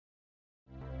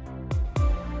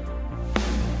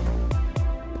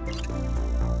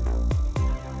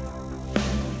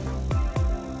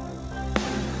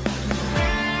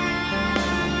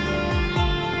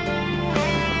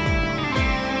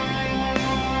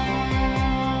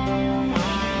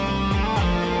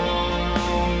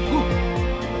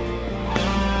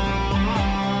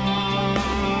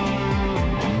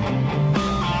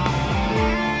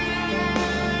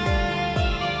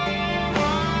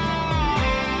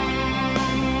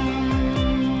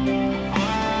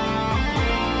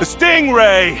The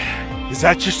Stingray is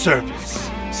at your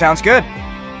service. Sounds good.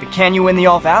 But can you win the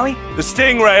All Valley? The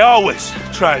Stingray always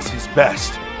tries his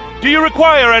best. Do you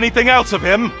require anything else of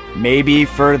him? Maybe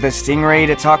for the Stingray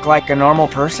to talk like a normal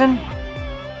person?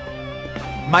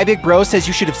 My big bro says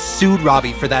you should have sued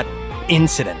Robbie for that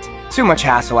incident. Too much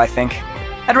hassle, I think.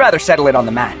 I'd rather settle it on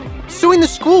the mat. Suing the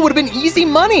school would have been easy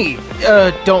money!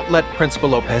 Don't let Principal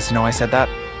Lopez know I said that.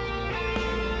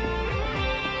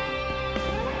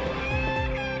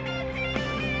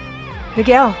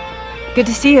 Miguel, good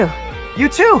to see you. You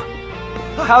too!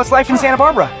 How's life in Santa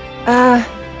Barbara?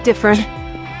 Different.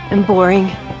 And boring.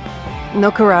 No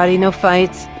karate, no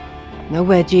fights, no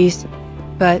wedgies.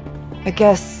 But I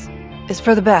guess it's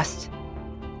for the best.